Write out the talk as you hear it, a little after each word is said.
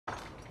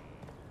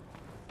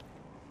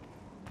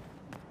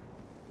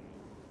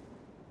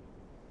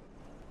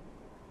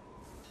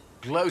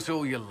Gloat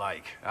all you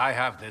like. I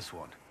have this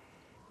one.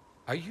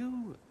 Are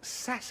you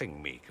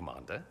sassing me,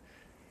 Commander?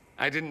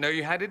 I didn't know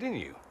you had it in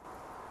you.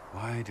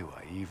 Why do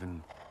I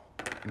even...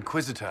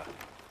 Inquisitor.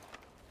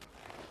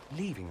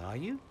 Leaving, are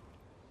you?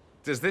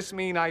 Does this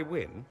mean I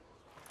win?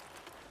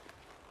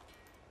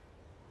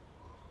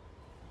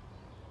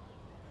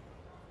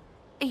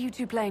 Are you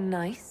two playing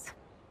nice?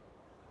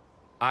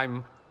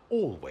 I'm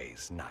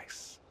always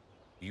nice.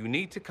 You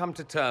need to come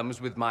to terms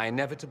with my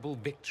inevitable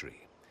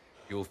victory.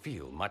 You'll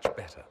feel much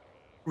better.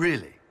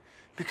 Really?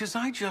 Because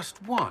I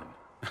just won,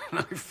 and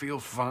I feel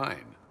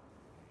fine.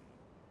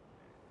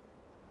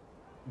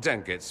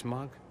 Don't get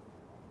smug.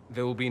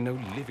 There will be no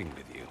living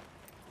with you.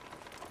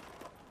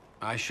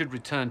 I should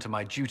return to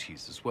my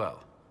duties as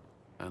well.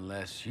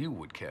 Unless you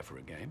would care for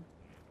a game.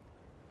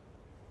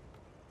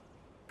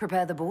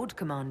 Prepare the board,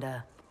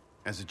 Commander.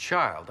 As a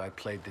child, I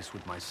played this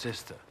with my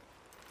sister.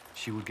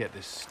 She would get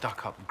this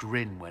stuck-up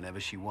grin whenever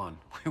she won,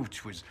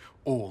 which was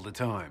all the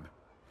time.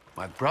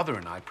 My brother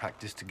and I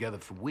practiced together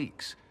for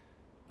weeks.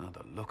 Oh,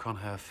 the look on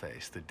her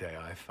face the day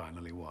I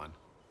finally won.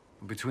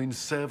 Between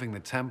serving the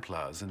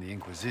Templars and the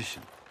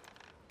Inquisition,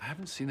 I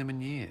haven't seen them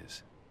in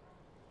years.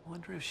 I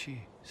wonder if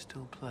she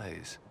still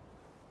plays.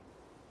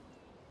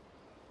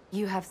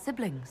 You have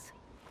siblings?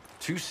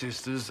 2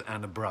 sisters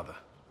and a brother.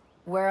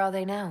 Where are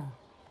they now?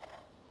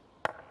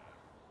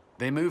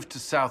 They moved to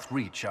South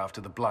Reach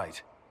after the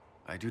Blight.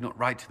 I do not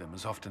write to them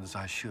as often as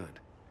I should.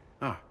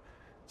 Ah,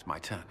 it's my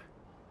turn.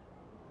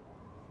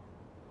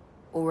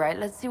 All right,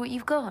 let's see what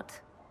you've got.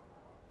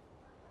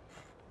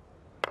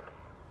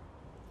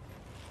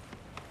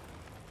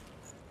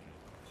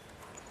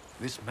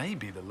 This may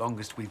be the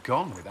longest we've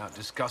gone without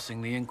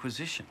discussing the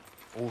Inquisition,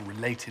 or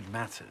related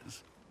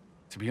matters.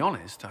 To be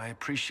honest, I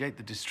appreciate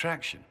the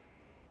distraction.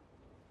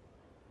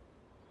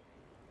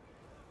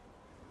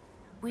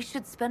 We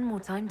should spend more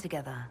time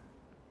together.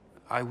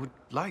 I would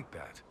like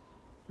that.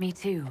 Me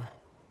too.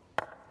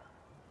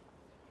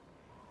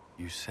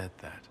 You said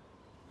that.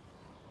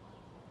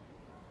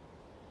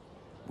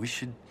 We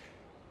should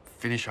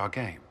finish our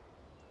game,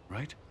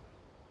 right?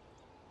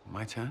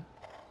 My turn?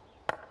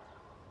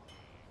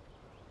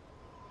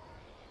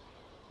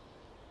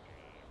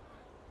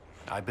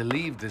 I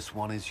believe this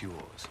one is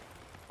yours.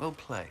 Well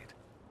played.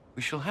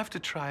 We shall have to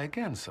try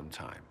again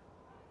sometime.